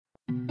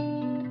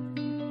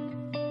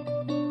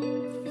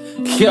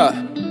Yeah.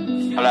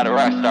 A lot of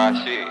rock star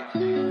shit.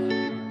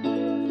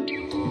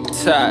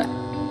 Tight.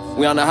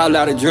 We on a whole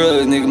lot of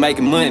drugs, nigga,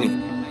 making money.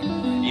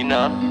 You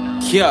know?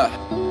 Yeah.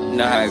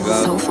 Know how it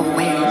go. So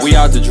we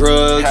out the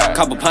drugs,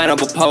 couple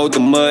pineapple pulled the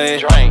mud.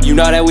 Drink. You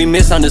know that we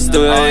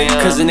misunderstood,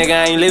 cause the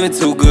nigga ain't living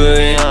too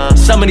good.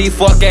 Some of these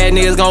fuck ass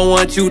niggas gon'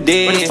 want you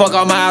dead, but it's fuck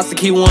all my house to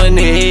keep one in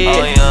the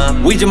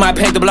head. We just might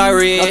paint the block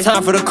red, no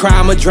time for the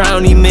crime or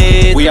drown these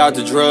meds. We out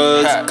the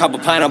drugs, couple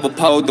pineapple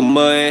pulled the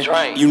mud.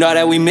 Drink. You know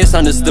that we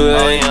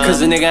misunderstood,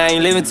 cause the nigga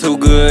ain't living too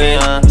good.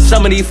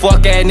 Some of these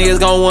fuck ass niggas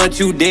gon' want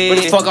you dead,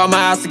 but it's fuck all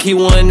my house to keep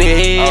one in the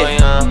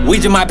head. We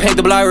just might paint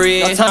the block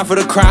red, no time for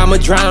the crime or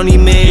drown these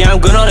meds. Yeah, I'm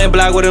good on that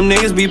block where them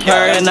niggas be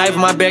purred. A knife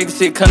in my back, the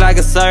shit cut like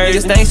a serve.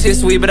 Niggas think shit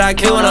sweet, but I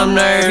kill when I'm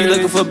nervous. If you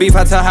looking for beef,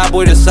 I tell hot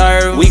boy to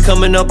serve. We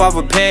coming up off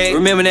a pack.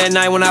 Remember that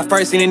night when I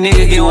first seen a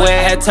nigga get wet?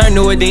 Had turned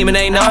to a demon,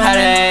 ain't know how to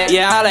act.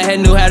 Yeah, all I had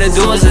knew how to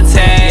do was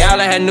attack. Yeah,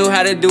 all I had knew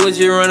how to do was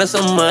just run us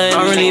some money. I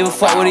don't really even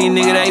fuck with these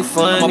niggas, they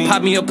funny. I'ma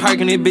pop me a perk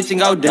in this bitch and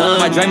go dumb.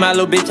 I drink my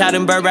little bitch out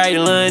in Burbank,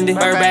 London.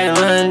 Burbank,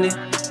 London.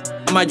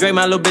 I might drink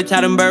my little bitch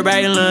out in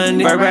Burbank,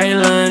 London.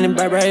 Burbank, London.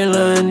 Burbank,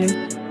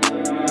 London.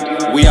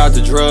 We out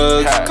the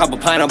drugs, couple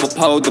pineapple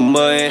pulled the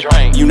mud.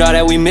 You know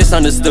that we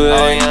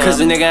misunderstood, cause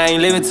the nigga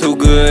ain't living too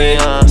good.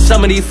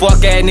 Some of these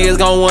fuck ass niggas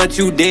gon' want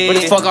you dead, but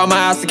it's fuck all my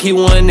house to keep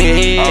one in the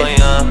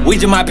head. We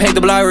just might paint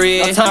the block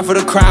red, no time for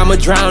the crime or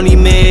drown these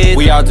meds.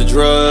 We out the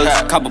drugs,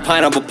 couple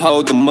pineapple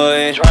pulled the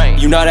mud.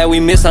 You know that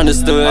we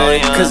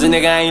misunderstood, cause the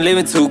nigga ain't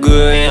living too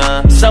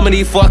good. Some of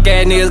these fuck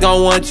ass niggas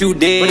gon' want you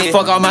dead, but it's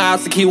fuck all my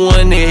house to keep one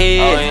in the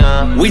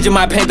head. We just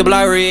might paint the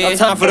block red, no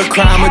time for the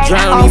crime or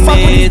drown these meds. Fuck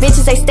with these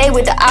bitches, they stay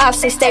with the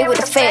ops, they stay with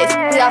the feds.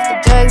 We off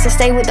the drugs, they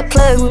stay with the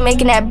plug. We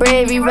making that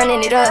bread, we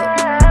running it up.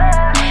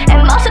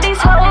 And most of these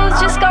hoes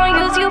just gon'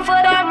 use you for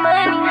that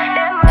money.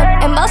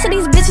 And most of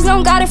these bitches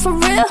don't got it for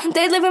real,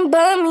 they living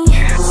bummy.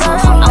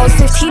 I was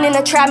 15 in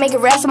the trap, making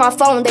raps on my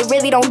phone. They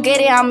really don't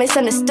get it, I'm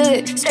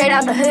misunderstood. Straight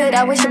out the hood,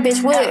 I wish a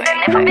bitch would. And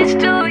if a bitch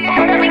do, you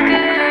know that we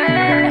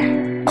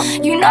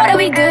good. You know that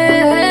we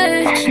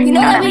good, you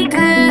know that we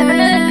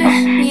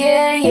good.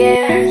 Yeah,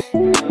 yeah.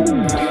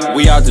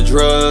 We out the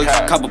drugs,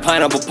 couple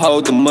pineapple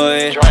pulled the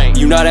mud.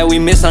 You know that we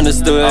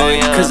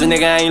misunderstood, cause the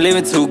nigga ain't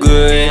living too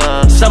good.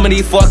 Some of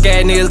these fuck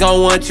ass niggas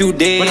gon' want you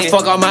dead, but it's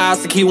fuck all my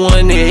house to keep one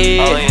in the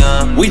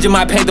head. We just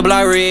might paint the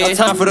block red, no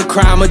time for the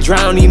crime or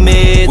drown these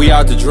meds. We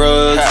out the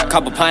drugs,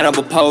 couple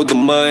pineapple pulled the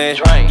mud.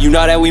 You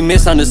know that we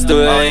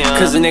misunderstood,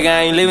 cause the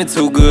nigga ain't living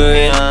too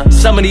good.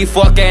 Some of these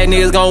fuck ass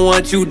niggas gon'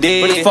 want you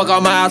dead, but it's fuck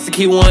all my house to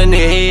keep one in the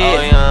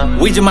head.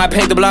 We just might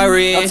paint the block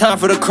red, no time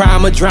for the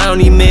crime or drown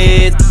these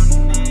meds.